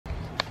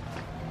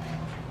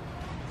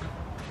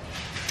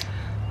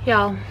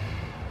Y'all,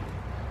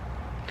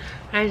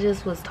 I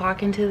just was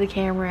talking to the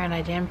camera and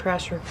I didn't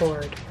press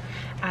record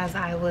as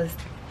I was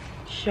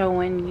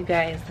showing you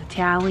guys the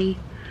tally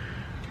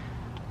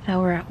that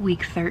we're at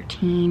week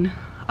 13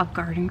 of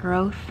garden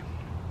growth.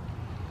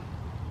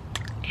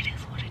 It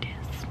is what it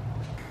is.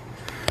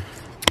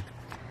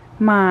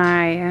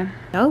 My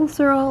shelves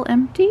are all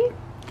empty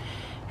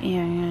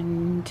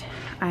and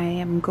I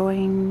am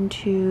going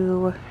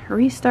to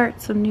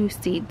restart some new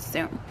seeds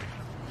soon.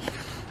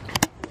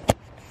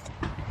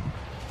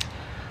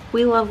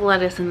 We love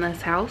lettuce in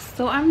this house,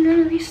 so I'm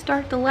gonna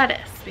restart the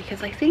lettuce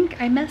because I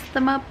think I messed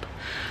them up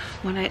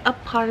when I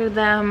uppotted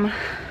them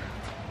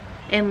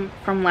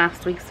from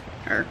last week's,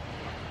 or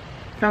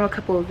from a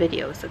couple of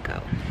videos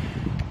ago.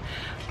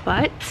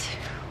 But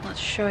let's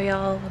show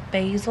y'all the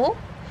basil.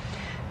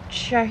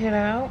 Check it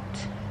out.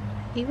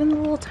 Even the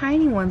little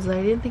tiny ones that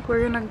I didn't think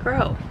were gonna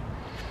grow,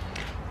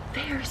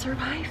 they are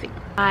surviving.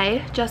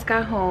 I just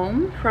got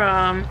home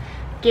from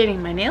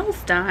getting my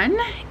nails done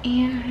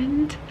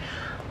and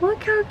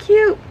look how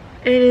cute.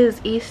 It is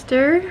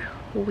Easter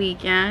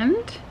weekend.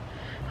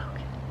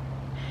 Okay.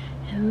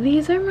 And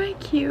these are my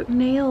cute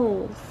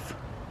nails.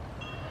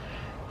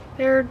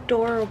 They're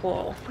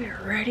adorable. We're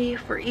ready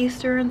for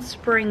Easter and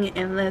spring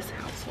in this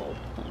household.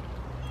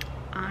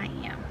 I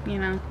am, you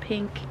know,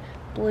 pink,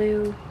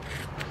 blue.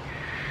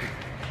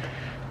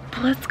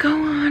 But let's go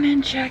on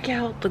and check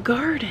out the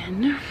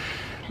garden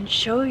and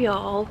show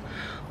y'all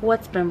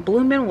what's been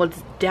blooming,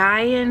 what's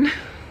dying,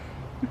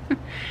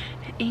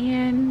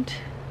 and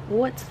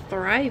what's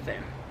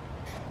thriving.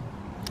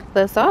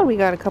 The sod we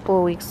got a couple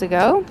of weeks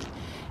ago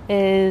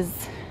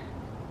is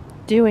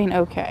doing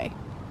okay.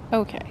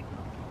 Okay.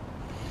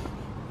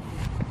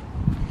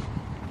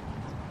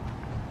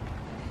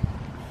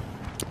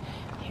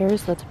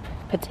 Here's the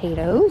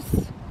potatoes.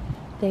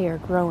 They are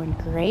growing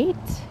great.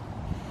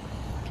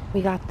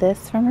 We got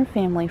this from our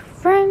family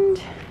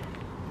friend.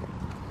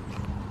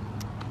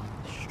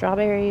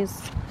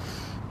 Strawberries.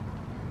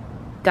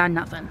 Got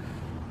nothing.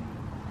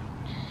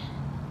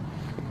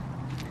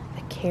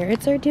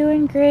 Carrots are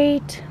doing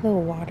great. The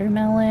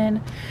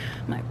watermelon,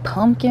 my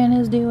pumpkin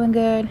is doing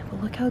good.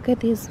 But look how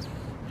good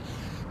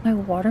my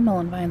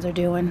watermelon vines are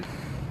doing.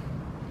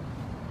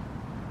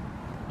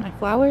 My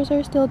flowers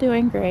are still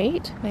doing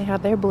great. They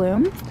had their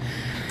bloom.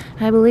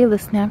 I believe the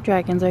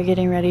snapdragons are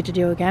getting ready to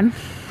do again.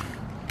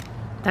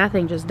 That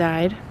thing just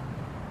died.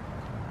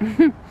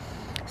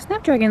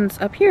 Snapdragons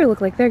up here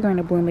look like they're going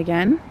to bloom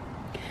again.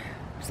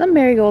 Some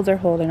marigolds are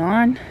holding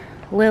on.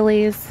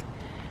 Lilies,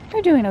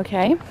 they're doing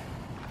okay.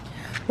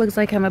 Looks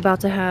like I'm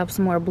about to have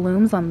some more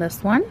blooms on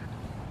this one.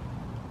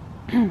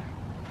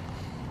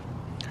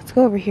 Let's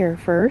go over here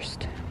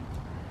first.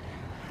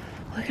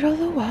 Look at all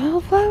the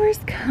wildflowers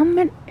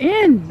coming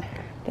in.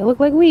 They look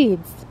like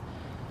weeds,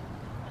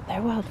 but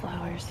they're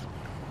wildflowers.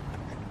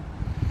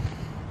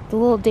 The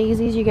little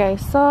daisies you guys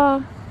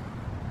saw,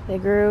 they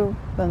grew,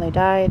 then they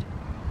died.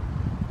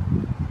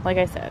 Like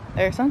I said,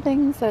 there are some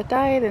things that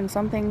died and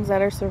some things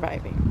that are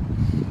surviving.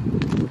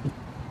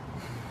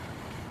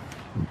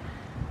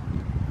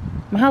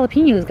 My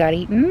jalapenos got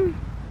eaten.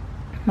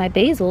 My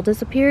basil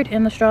disappeared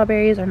and the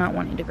strawberries are not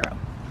wanting to grow.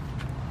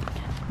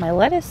 My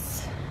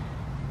lettuce.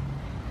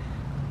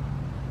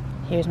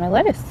 Here's my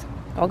lettuce.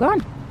 All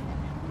gone.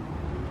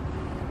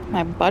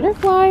 My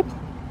butterfly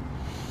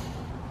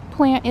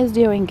plant is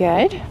doing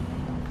good.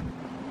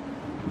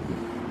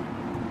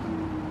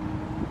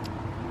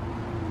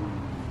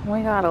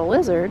 We got a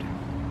lizard,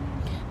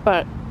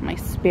 but my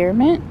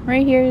spearmint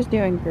right here is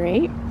doing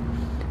great.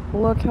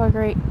 Look how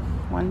great.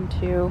 1,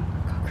 2.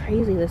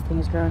 Crazy this thing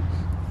is growing.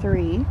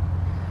 3. Look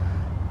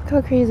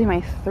how crazy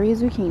my 3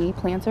 zucchini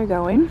plants are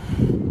going.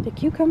 The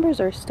cucumbers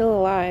are still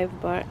alive,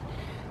 but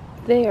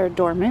they are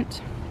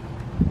dormant.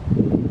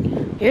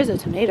 Here's a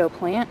tomato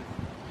plant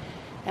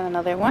and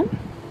another one.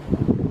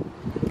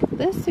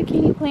 This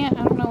zucchini plant,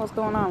 I don't know what's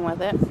going on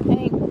with it.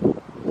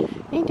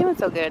 It ain't doing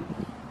so good.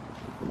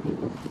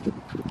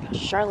 Got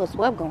Charlotte's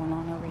Web going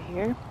on over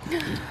here.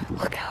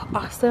 Look how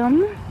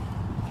awesome.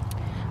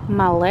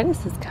 My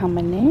lettuce is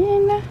coming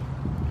in.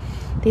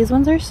 These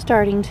ones are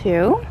starting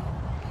to.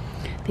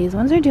 These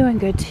ones are doing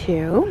good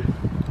too.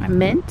 My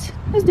mint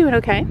is doing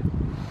okay.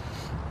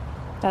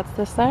 That's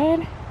this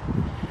side.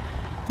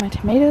 My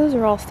tomatoes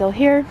are all still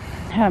here.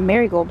 I have a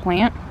marigold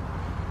plant.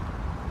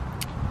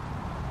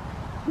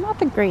 Not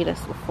the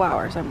greatest with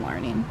flowers, I'm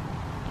learning.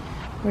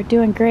 We're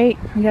doing great.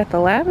 We got the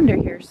lavender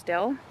here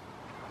still.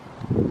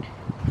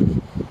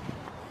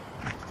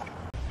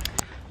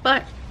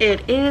 But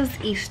it is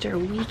Easter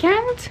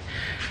weekend.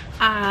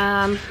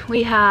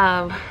 We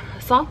have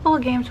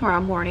softball game tomorrow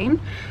morning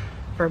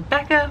for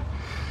Becca.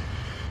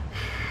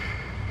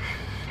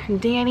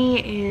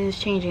 Danny is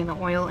changing the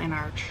oil in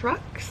our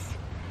trucks,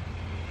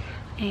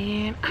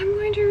 and I'm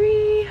going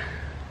to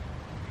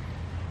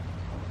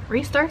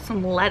restart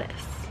some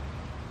lettuce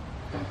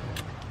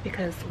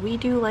because we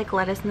do like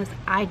lettuce in this.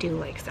 I do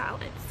like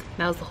salads.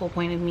 That was the whole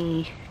point of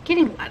me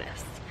getting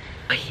lettuce.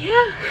 But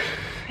yeah,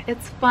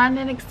 it's fun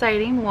and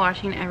exciting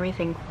watching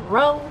everything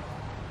grow.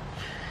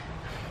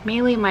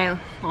 Mainly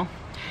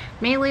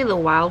mainly the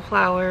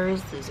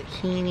wildflowers, the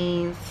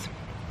zucchinis.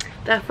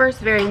 That first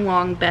very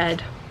long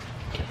bed,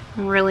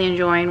 I'm really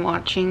enjoying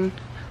watching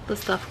the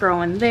stuff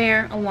growing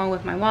there along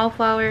with my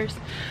wildflowers.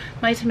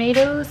 My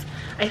tomatoes,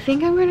 I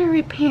think I'm gonna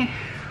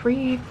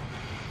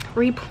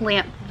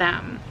replant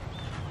them.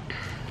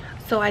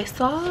 So I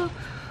saw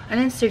an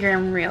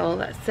Instagram reel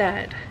that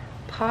said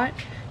pot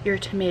your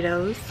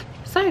tomatoes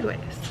sideways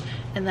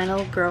and then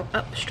it'll grow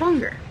up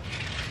stronger.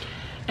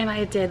 And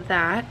I did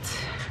that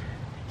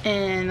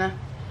in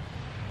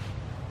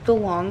the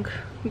long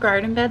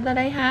garden bed that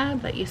I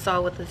had that you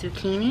saw with the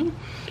zucchini,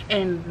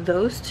 and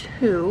those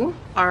two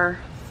are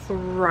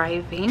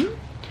thriving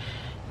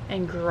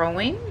and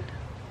growing.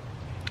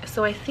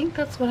 So I think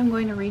that's what I'm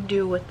going to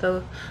redo with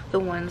the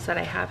ones that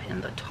I have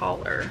in the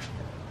taller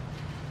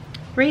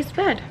raised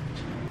bed.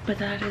 But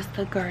that is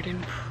the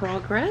garden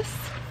progress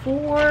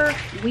for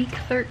week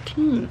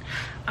 13.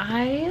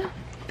 I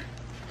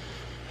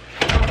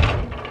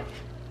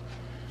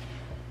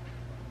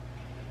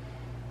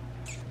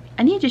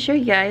need to show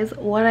you guys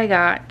what I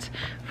got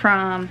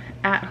from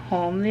at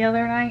home the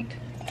other night.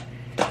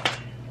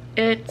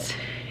 It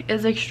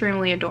is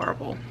extremely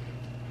adorable.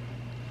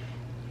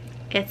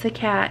 It's a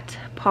cat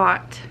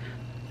pot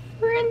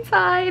for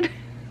inside.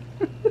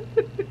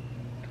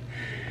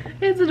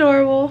 It's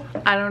adorable.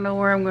 I don't know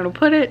where I'm gonna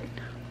put it,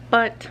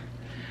 but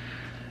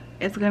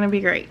it's gonna be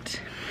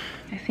great.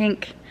 I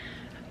think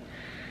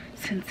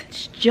since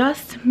it's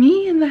just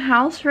me in the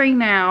house right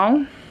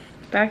now,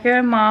 Becca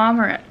and Mom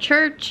are at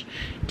church,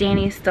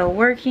 Danny's still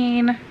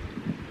working,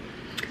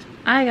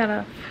 I got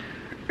up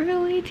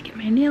early to get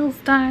my nails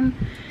done,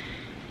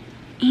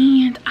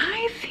 and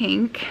I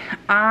think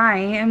I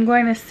am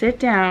going to sit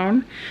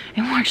down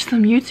and watch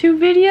some YouTube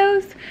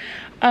videos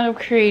of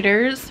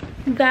creators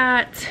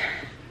that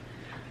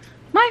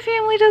my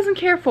family doesn't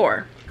care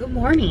for. Good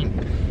morning.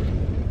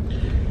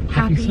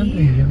 Happy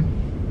Sunday,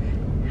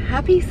 Jim.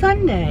 Happy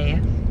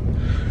Sunday.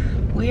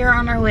 We are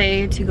on our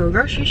way to go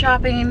grocery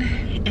shopping.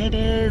 It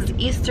is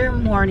Easter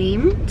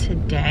morning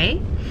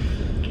today,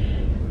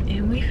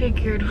 and we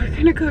figured we're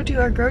gonna go do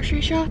our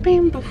grocery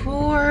shopping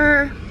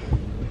before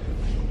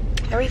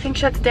everything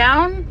shuts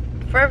down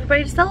for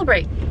everybody to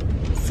celebrate.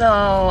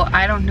 So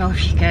I don't know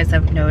if you guys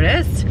have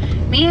noticed,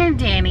 me and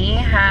Danny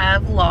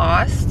have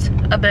lost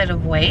a bit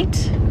of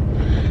weight,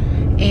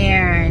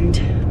 and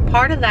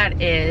part of that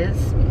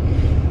is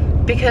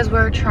because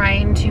we're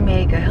trying to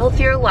make a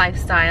healthier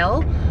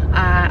lifestyle.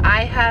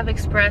 I have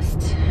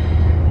expressed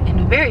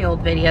in very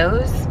old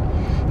videos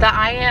that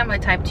I am a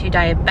type 2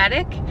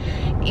 diabetic,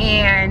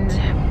 and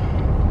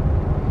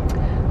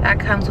that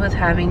comes with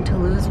having to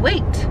lose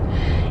weight,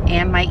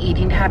 and my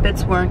eating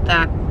habits weren't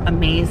that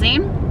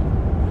amazing.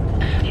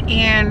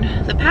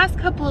 And the past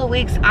couple of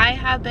weeks I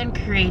have been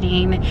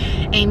creating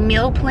a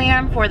meal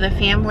plan for the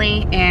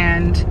family,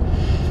 and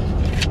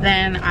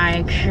then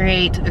I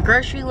create a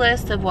grocery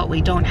list of what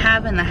we don't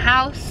have in the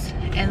house,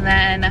 and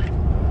then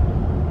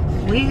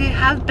we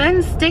have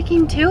been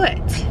sticking to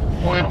it.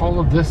 Well, all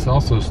of this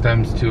also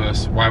stems to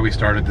us why we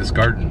started this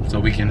garden, so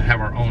we can have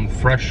our own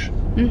fresh.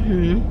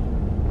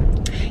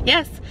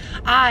 Yes,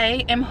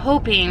 I am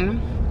hoping,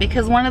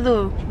 because one of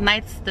the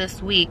nights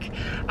this week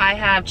I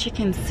have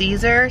chicken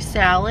Caesar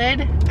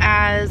salad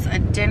as a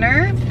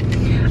dinner.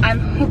 I'm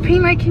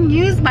hoping I can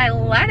use my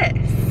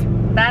lettuce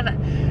that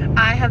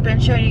I have been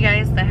showing you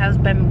guys that has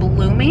been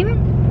blooming.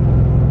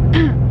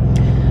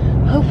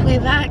 Hopefully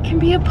that can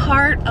be a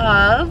part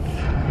of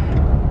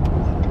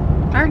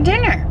our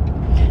dinner.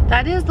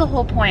 That is the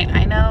whole point.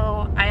 I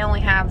know I only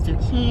have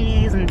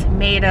zucchinis and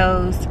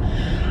tomatoes.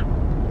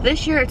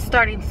 This year it's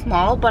starting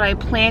small, but I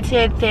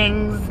planted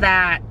things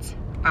that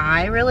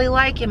I really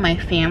like and my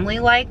family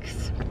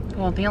likes.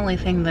 Well, the only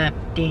thing that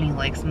Danny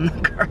likes in the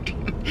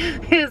garden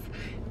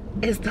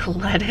is the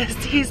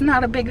lettuce. He's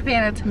not a big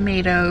fan of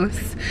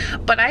tomatoes,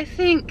 but I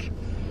think,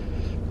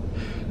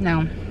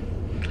 no,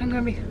 I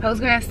was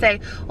gonna say,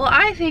 well,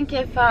 I think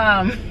if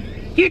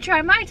you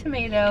try my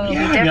tomato, it'll be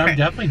different. I'm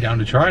definitely down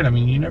to try it. I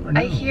mean, you never know.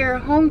 I hear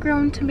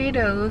homegrown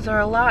tomatoes are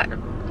a lot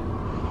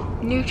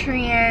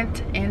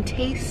nutrient and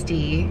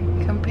tasty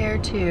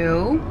compared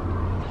to.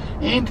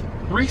 And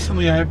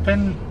recently I've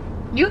been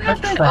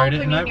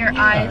opening your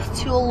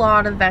eyes to a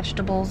lot of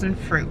vegetables and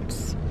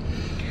fruits.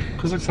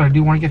 Because like I said, I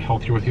do want to get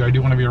healthier with you. I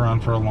do want to be around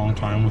for a long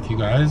time with you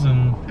guys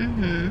and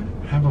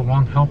have a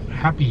long,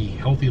 happy,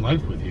 healthy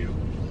life with you.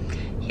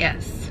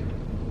 Yes,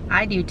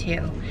 I do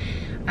too.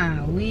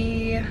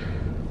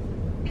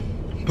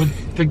 But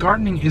the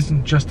gardening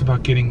isn't just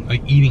about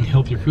eating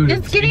healthier food.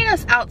 It's getting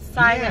us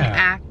outside and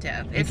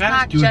active. It's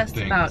not just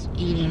about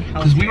eating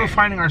healthy. Because we were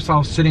finding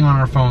ourselves sitting on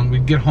our phone.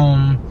 We'd get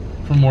home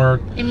from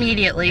work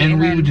immediately, and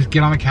we would just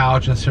get on the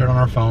couch and sit on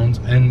our phones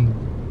and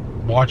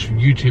watch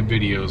YouTube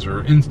videos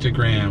or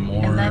Instagram,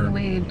 and then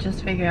we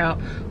just figure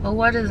out, well,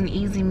 what is an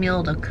easy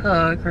meal to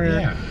cook?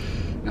 Or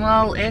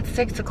well, it's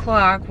 6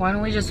 o'clock. Why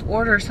don't we just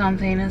order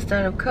something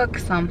instead of cook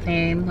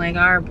something? Like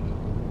our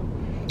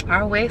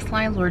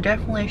waistlines were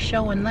definitely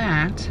showing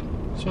that.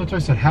 So that's why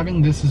I said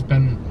having this has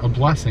been a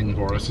blessing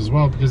for us as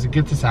well, because it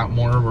gets us out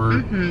more.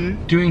 We're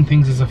doing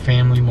things as a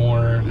family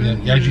more.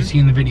 As you see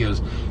in the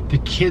videos, the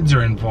kids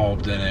are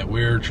involved in it.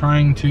 We're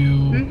trying to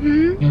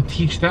you know,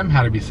 teach them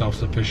how to be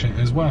self-sufficient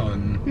as well,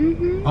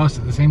 and us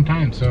at the same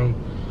time. So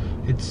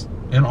it's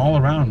an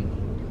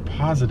all-around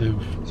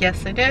positive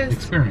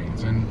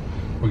experience, and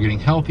we're getting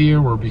healthier,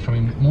 we're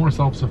becoming more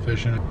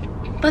self-sufficient.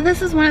 But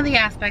this is one of the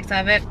aspects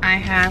of it. I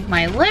have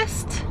my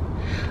list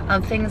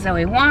of things that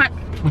we want,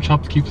 which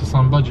helps keeps us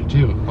on budget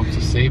too. It helps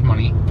us save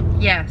money.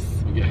 Yes.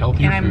 We get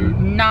healthier and food.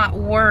 I'm not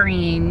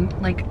worrying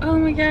like, oh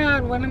my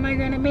god, what am I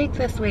gonna make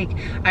this week?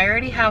 I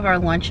already have our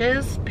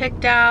lunches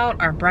picked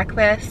out, our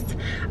breakfast.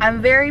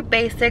 I'm very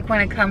basic when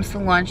it comes to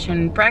lunch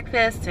and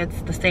breakfast.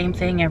 It's the same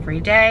thing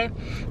every day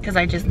because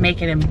I just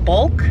make it in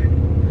bulk.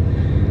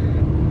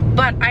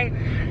 But I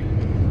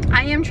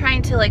am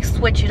trying to like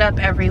switch it up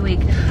every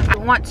week. I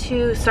want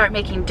to start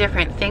making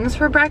different things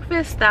for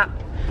breakfast that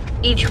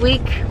each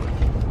week.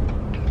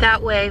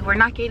 That way we're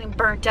not getting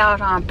burnt out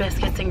on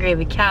biscuits and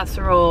gravy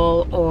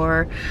casserole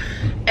or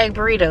egg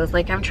burritos.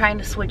 Like, I'm trying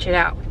to switch it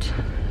out.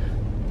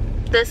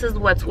 This is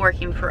what's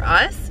working for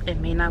us. It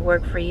may not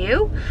work for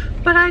you,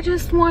 but I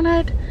just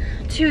wanted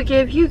to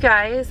give you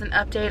guys an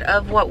update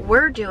of what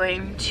we're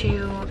doing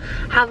to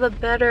have a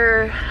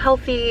better,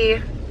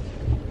 healthy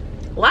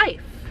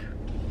life.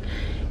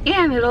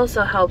 And it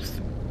also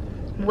helps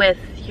with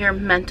your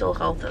mental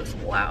health as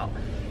well.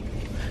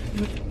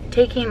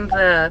 Taking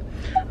the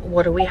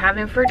what are we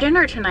having for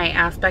dinner tonight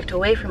aspect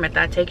away from it,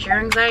 that takes your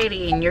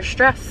anxiety and your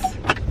stress.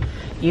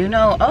 You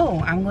know,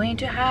 oh, I'm going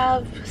to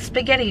have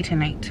spaghetti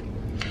tonight.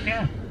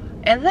 Yeah.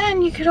 And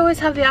then you could always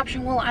have the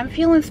option, well, I'm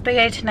feeling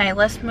spaghetti tonight,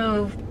 let's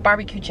move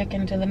barbecue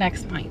chicken to the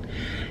next night.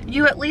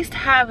 You at least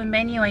have a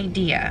menu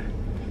idea.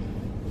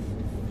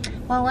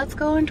 Well, let's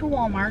go into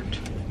Walmart.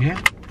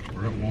 Yeah,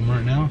 we're at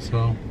Walmart now,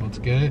 so let's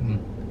get it.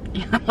 And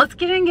let's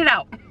get in and get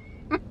out.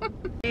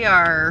 We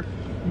are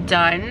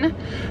done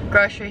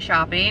grocery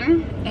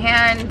shopping,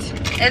 and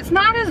it's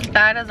not as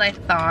bad as I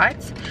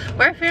thought.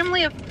 We're a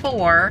family of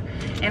 4,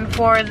 and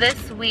for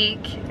this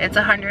week it's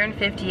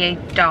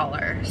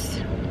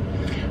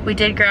 $158. We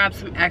did grab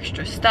some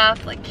extra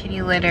stuff like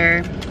kitty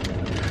litter,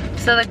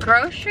 so the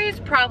groceries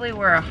probably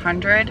were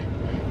 $100.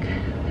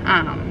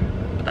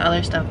 The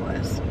other stuff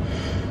was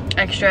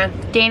extra.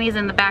 Danny's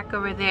in the back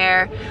over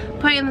there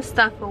putting the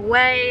stuff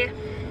away.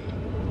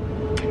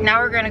 Now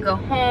we're gonna go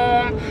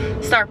home,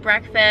 start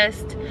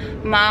breakfast.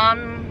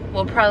 Mom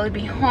will probably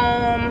be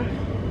home.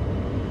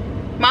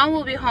 Mom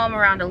will be home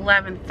around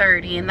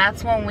 11:30, and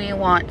that's when we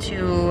want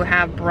to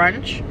have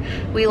brunch.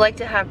 We like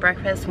to have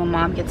breakfast when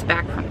Mom gets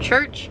back from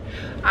church.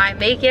 I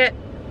make it,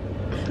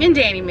 and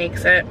Danny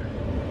makes it,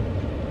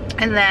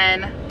 and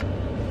then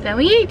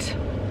we eat.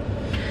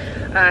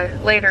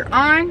 Later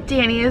on,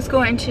 Danny is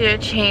going to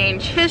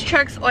change his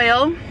truck's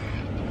oil.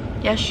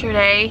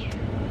 Yesterday,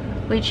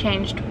 we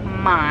changed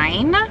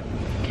mine.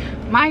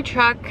 My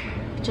truck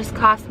just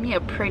cost me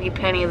a pretty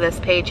penny this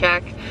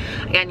paycheck.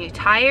 I got new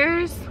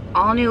tires,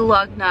 all new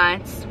lug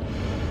nuts,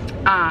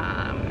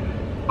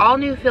 all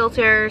new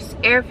filters,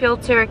 air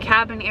filter,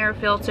 cabin air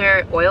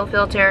filter, oil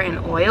filter, and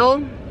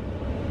oil.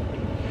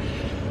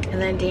 And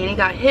then Danny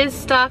got his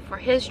stuff for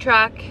his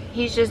truck.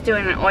 He's just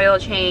doing an oil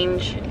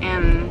change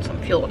and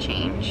some fuel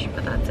change,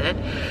 but that's it.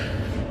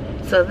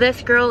 So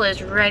this girl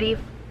is ready.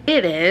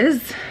 It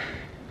is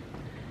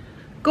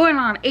going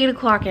on 8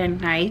 o'clock at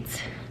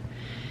night,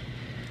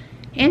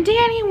 and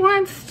Danny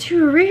wants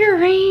to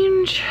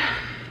rearrange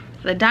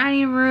the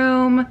dining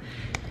room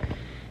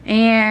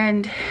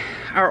and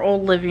our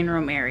old living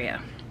room area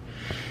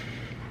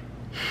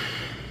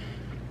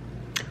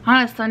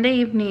on a Sunday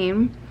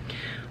evening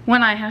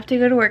when I have to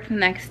go to work the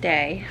next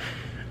day.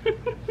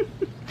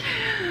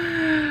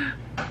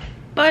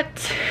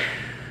 But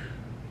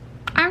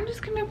I'm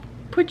just gonna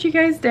put you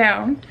guys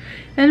down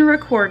and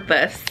record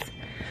this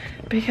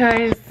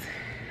because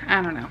I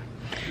don't know.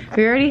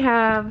 We already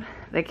have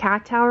the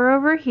cat tower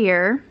over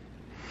here.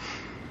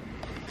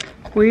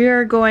 We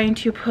are going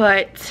to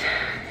put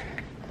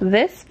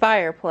this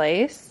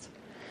fireplace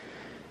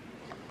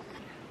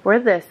where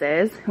this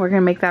is. We're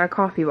gonna make that a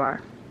coffee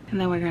bar. And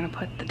then we're gonna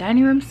put the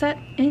dining room set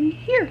in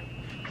here.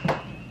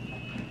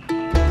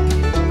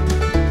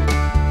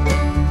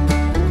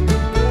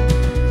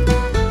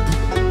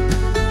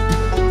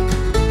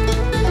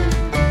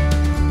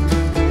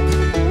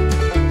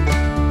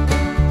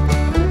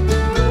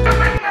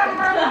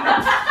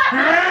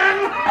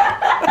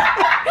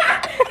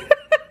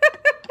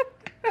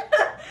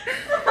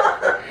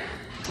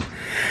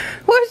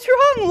 What's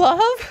wrong,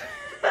 love?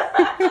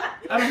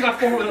 I don't got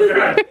 4-wheel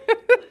drive.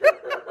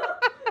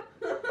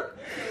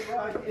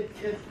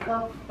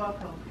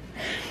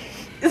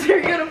 Is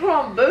you're gonna put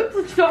on boots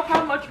that don't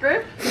have much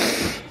grip?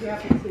 Yeah, I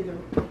can see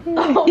them.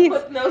 Oh,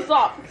 with no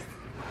socks.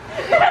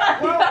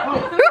 What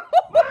are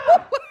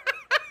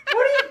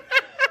you?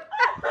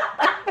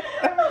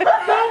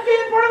 Don't be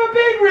in front of a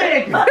big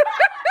rig!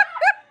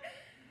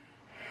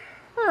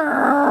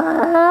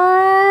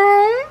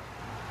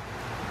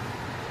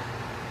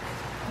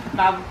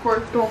 Now, of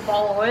course, don't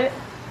follow it.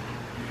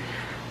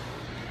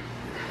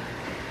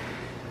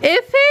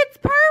 It fits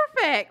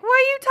perfect. What are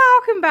you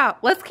talking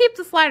about? Let's keep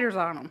the sliders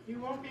on them. You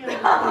won't be able to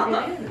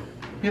plug it in.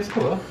 Yes,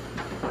 cool.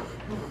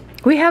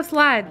 We have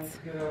slides.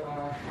 Get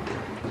a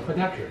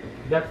adapter.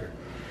 Adapter.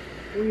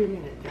 What do you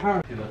mean?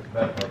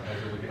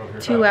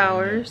 2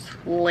 hours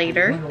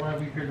later.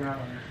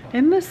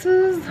 And this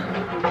is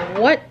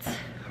what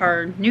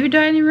our new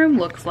dining room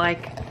looks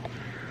like.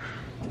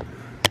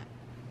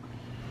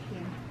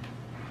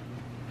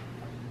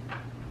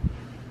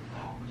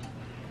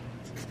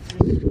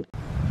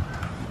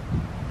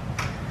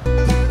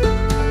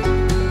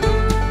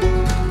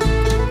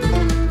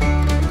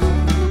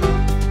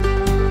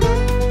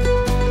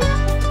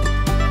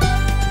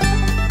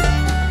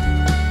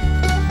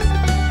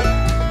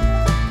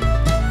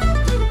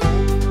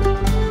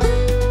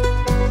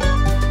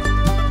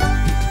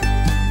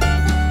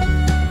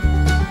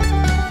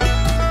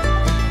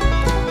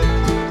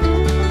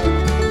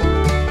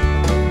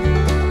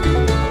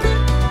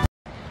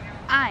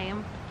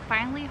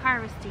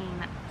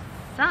 Harvesting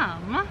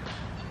some.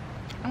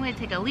 I'm going to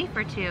take a leaf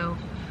or two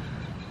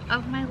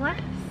of my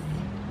lettuce.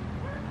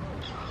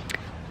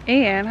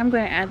 And I'm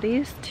going to add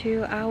these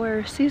to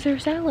our Caesar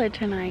salad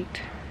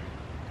tonight.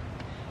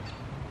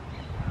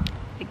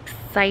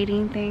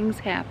 Exciting things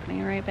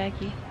happening, right,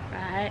 Becky?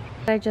 Right.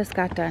 What I just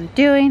got done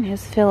doing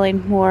is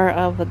filling more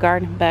of the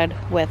garden bed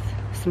with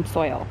some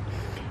soil.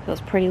 It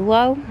was pretty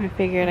low. I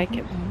figured I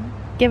could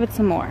give it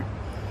some more.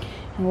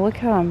 And look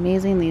how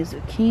amazing these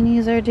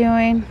zucchinis are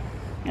doing.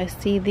 I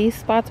see these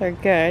spots are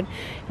good,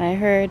 and I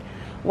heard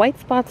white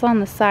spots on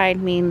the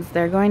side means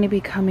they're going to be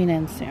coming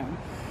in soon.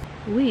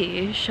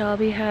 We shall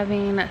be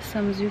having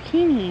some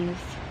zucchinis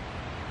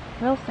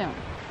real soon.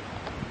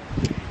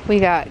 We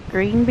got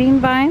green bean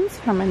vines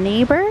from a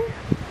neighbor.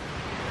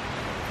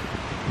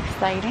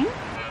 Exciting.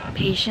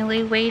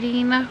 Patiently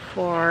waiting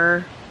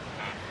for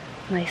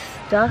my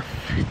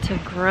stuff to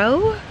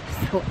grow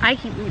so I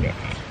can eat it.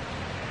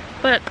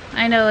 But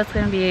I know it's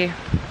going to be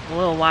a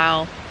little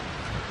while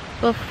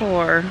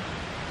before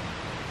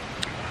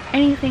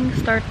anything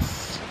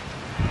starts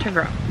to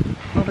grow.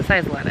 Well,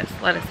 besides lettuce.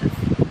 Lettuce is,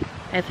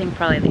 I think,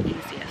 probably the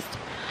easiest.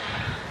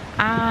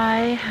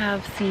 I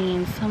have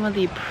seen some of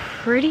the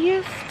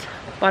prettiest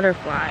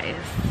butterflies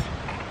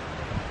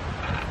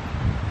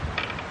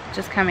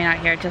just coming out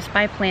here just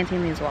by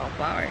planting these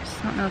wildflowers.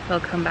 I don't know if they'll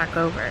come back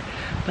over,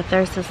 but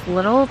there's this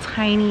little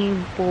tiny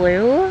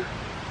blue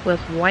with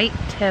white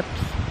tips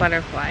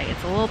butterfly.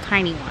 It's a little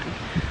tiny one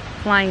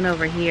flying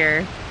over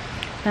here.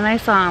 Then I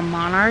saw a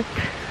monarch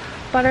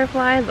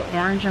butterfly, the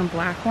orange and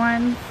black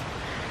ones.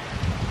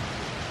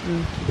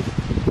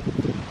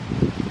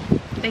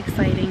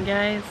 Exciting,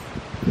 guys.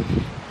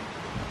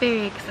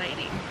 Very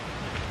exciting.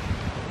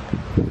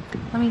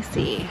 Let me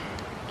see.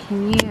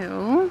 Can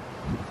you,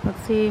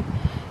 let's see,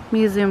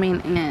 me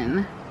zooming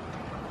in.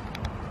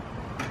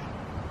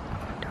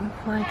 Don't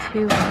fly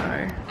too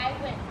far.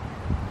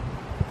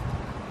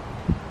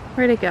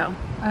 Where'd it go?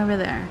 Over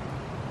there.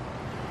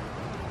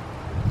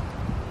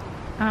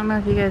 I don't know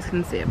if you guys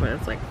can see it, but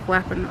it's like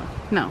flapping.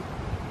 No,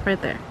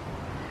 right there.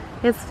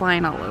 It's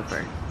flying all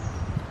over.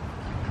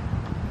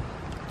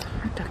 It's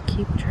hard to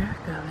keep track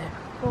of it.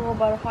 The little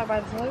butterfly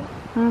by the toy?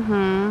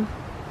 Mm-hmm.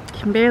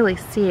 Can barely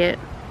see it.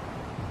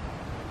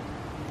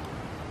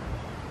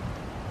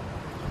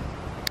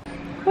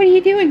 What are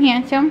you doing,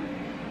 handsome?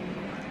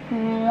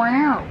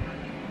 Wow.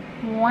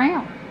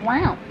 Wow.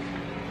 Wow.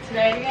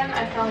 Today again,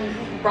 I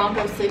found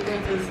Bronco sleeping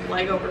with his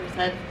leg over his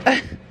head.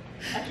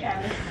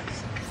 Again.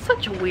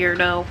 Such a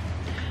weirdo.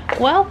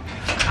 Well,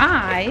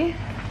 I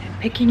am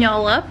picking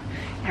y'all up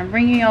and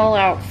bringing y'all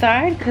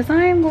outside because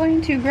I'm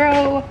going to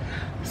grow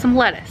some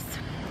lettuce.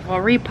 I'll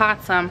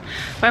repot some,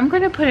 but I'm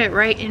going to put it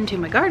right into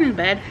my garden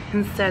bed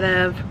instead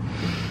of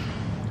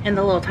in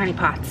the little tiny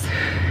pots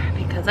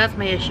because that's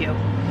my issue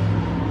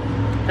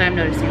that I'm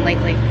noticing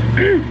lately.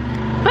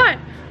 But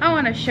I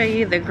want to show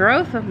you the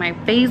growth of my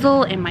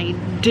basil and my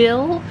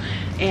dill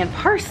and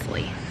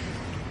parsley.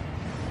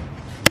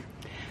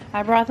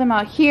 I brought them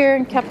out here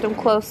and kept them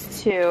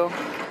close to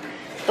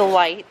the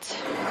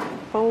light.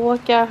 But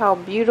look at how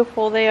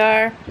beautiful they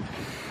are.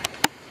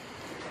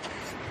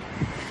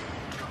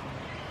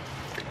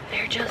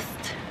 They're just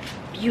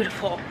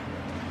beautiful.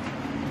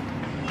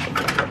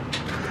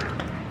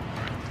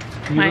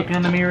 You looking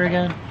in the mirror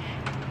again?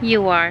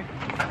 You are.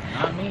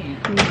 Not me.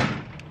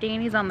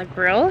 Danny's on the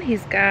grill. We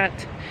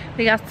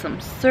got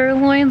some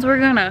sirloins we're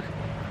gonna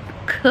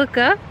cook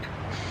up.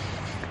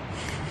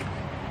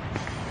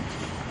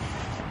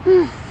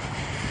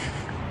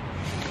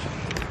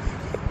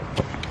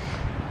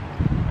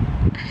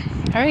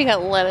 I already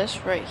got lettuce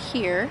right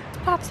here.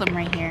 Pop some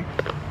right here.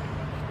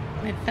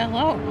 It fell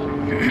out.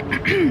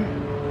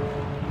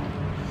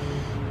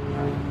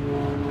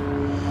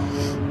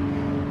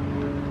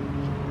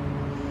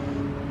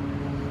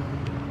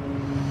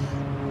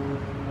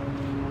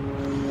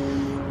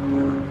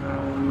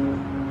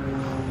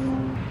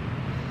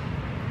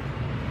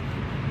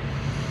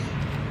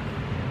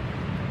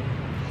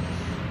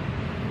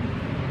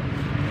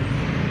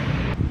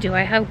 Do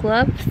I have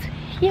gloves?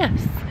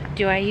 Yes.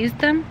 Do I use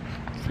them?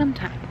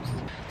 Sometimes.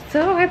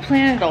 So I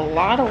planted a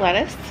lot of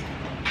lettuce,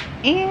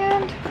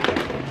 and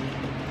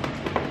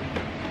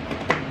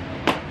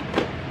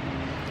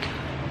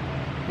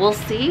we'll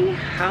see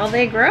how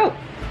they grow.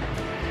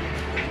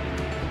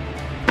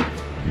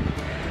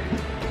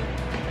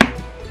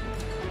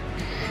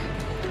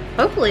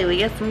 Hopefully we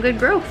get some good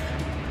growth.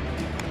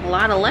 A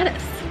lot of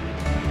lettuce.